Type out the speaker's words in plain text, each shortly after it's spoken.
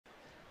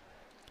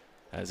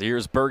As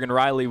here's Bergen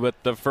Riley with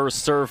the first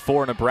serve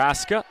for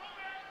Nebraska.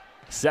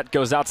 Set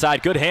goes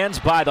outside. Good hands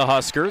by the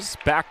Huskers.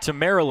 Back to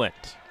Maryland.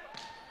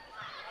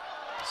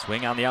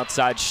 Swing on the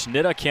outside.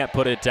 Schnitta can't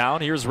put it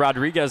down. Here's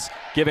Rodriguez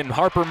giving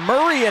Harper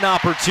Murray an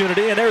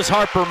opportunity, and there's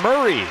Harper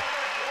Murray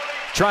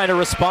trying to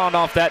respond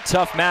off that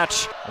tough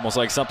match. Almost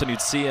like something you'd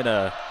see in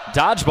a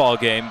dodgeball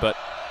game, but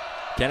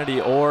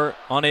Kennedy Orr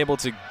unable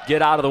to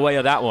get out of the way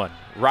of that one.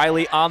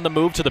 Riley on the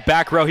move to the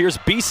back row. Here's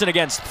Beeson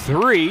against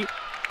three.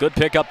 Good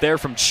pick up there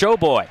from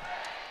Choboy.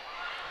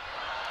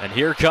 And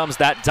here comes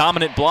that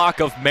dominant block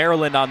of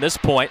Maryland on this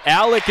point.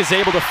 Alec is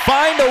able to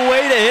find a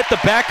way to hit the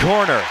back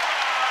corner.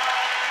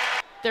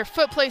 Their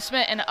foot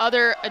placement and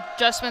other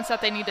adjustments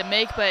that they need to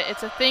make, but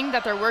it's a thing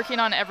that they're working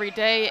on every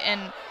day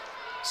and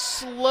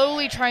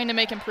slowly trying to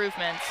make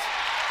improvements.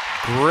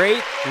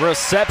 Great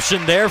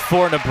reception there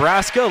for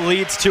Nebraska,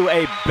 leads to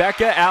a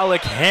Becca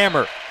Alec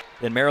hammer.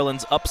 In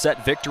Maryland's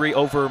upset victory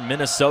over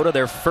Minnesota,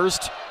 their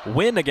first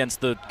win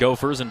against the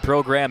Gophers in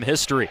program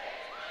history.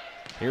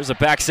 Here's a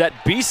back set.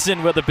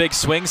 Beeson with a big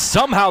swing.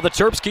 Somehow the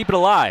Terps keep it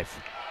alive.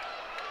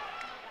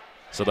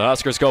 So the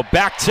Huskers go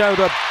back to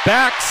the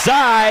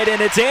backside,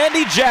 and it's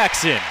Andy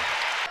Jackson.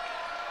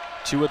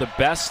 Two of the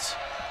best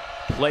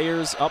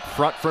players up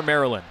front for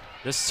Maryland.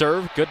 This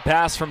serve, good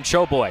pass from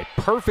Choboy,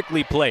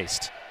 perfectly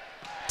placed.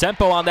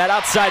 Tempo on that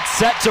outside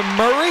set to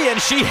Murray, and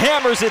she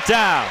hammers it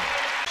down.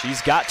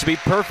 She's got to be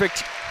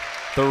perfect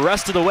the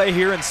rest of the way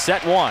here in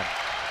set one.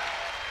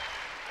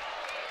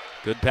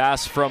 Good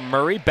pass from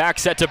Murray, back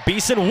set to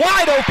Beeson,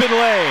 wide open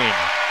lane.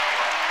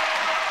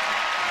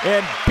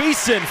 And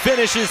Beeson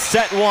finishes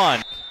set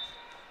one.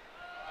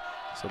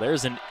 So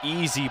there's an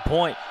easy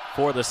point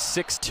for the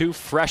 6'2"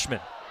 freshman.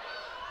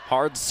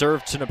 Hard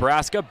serve to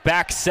Nebraska,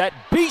 back set,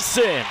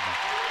 Beeson.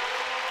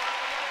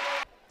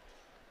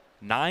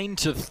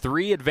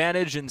 9-3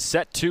 advantage in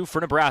set two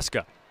for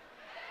Nebraska.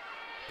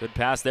 Good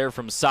pass there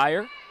from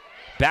Sire.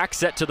 Back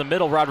set to the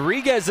middle,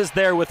 Rodriguez is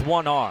there with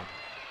one arm.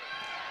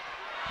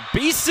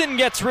 Beeson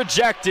gets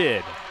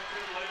rejected.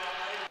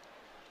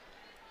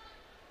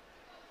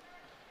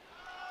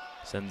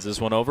 Sends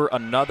this one over.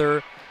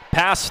 Another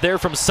pass there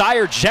from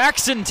Sire.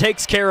 Jackson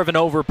takes care of an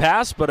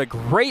overpass, but a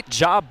great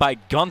job by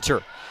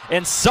Gunter.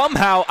 And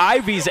somehow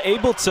Ivy's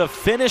able to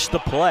finish the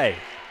play.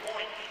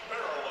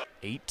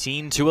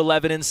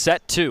 18-11 in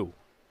set two.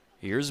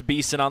 Here's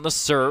Beeson on the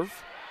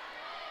serve.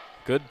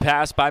 Good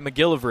pass by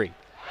McGillivray.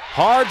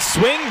 Hard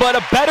swing, but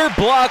a better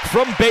block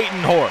from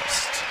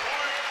Batenhorst.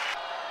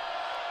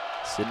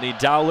 Sydney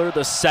Dowler,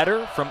 the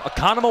setter from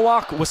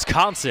Oconomowoc,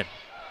 Wisconsin,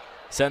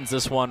 sends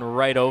this one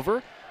right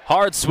over.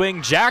 Hard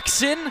swing,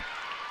 Jackson.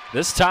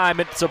 This time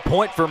it's a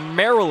point for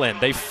Maryland.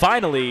 They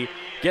finally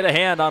get a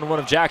hand on one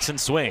of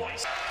Jackson's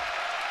swings.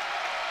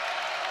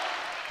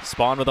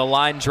 Spawn with a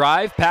line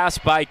drive, pass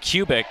by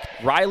Kubik.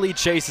 Riley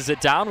chases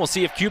it down. We'll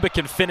see if Kubik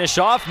can finish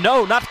off.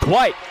 No, not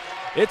quite.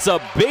 It's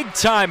a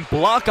big-time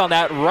block on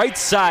that right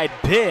side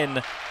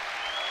pin.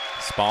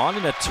 Spawn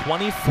in a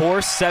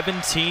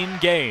 24-17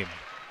 game.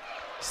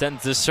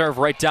 Sends this serve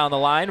right down the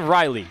line.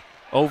 Riley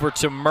over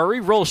to Murray.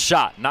 Roll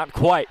shot, not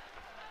quite.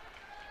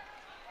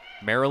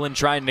 Maryland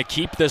trying to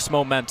keep this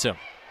momentum.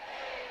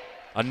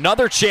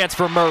 Another chance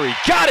for Murray.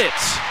 Got it!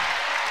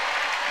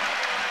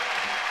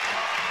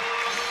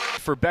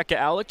 For Becca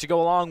Alec to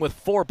go along with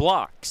 4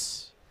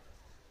 blocks.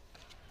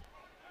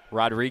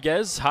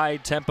 Rodriguez, high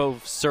tempo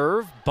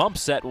serve, bump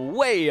set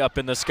way up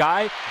in the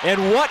sky,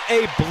 and what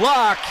a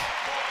block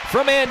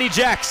from Andy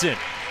Jackson.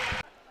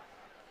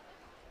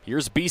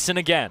 Here's Beeson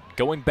again,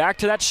 going back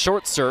to that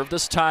short serve,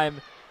 this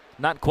time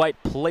not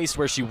quite placed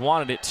where she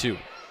wanted it to.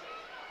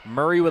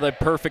 Murray with a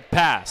perfect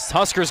pass.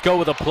 Huskers go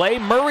with a play.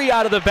 Murray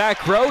out of the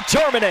back row,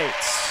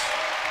 terminates.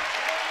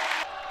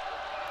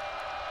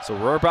 So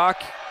Rohrbach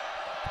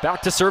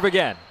back to serve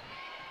again.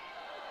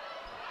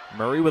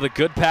 Murray with a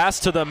good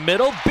pass to the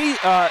middle.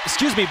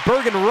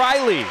 Bergen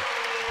Riley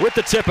with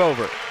the tip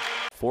over.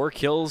 4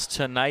 kills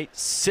tonight,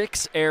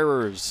 6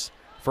 errors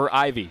for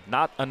Ivy.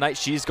 Not a night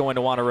she's going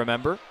to want to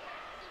remember.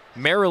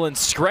 Maryland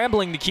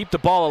scrambling to keep the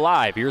ball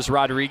alive. Here's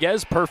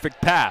Rodriguez,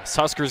 perfect pass.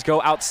 Huskers go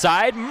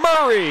outside,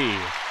 Murray!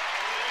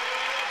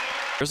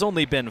 There's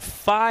only been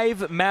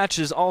 5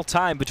 matches all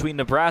time between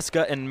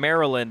Nebraska and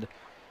Maryland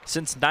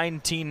since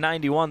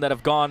 1991 that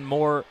have gone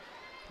more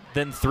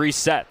than 3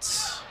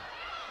 sets.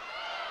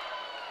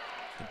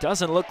 It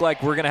doesn't look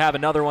like we're going to have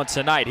another one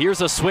tonight.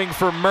 Here's a swing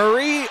for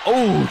Murray.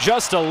 Oh,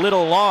 just a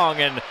little long,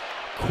 and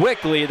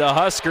quickly the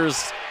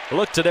Huskers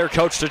look to their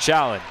coach to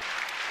challenge.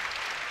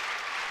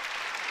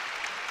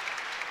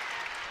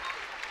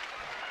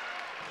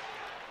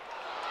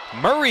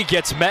 Murray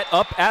gets met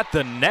up at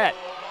the net.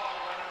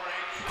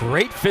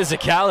 Great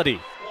physicality.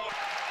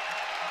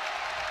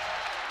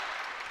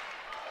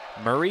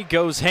 Murray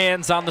goes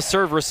hands on the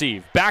serve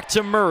receive. Back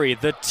to Murray.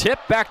 The tip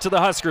back to the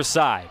Huskers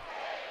side.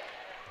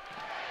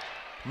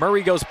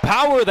 Murray goes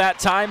power that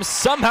time.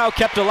 Somehow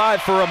kept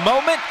alive for a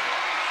moment.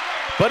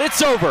 But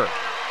it's over.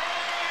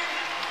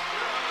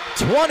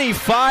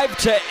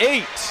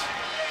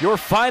 25-8. Your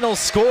final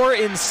score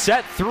in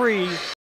set 3.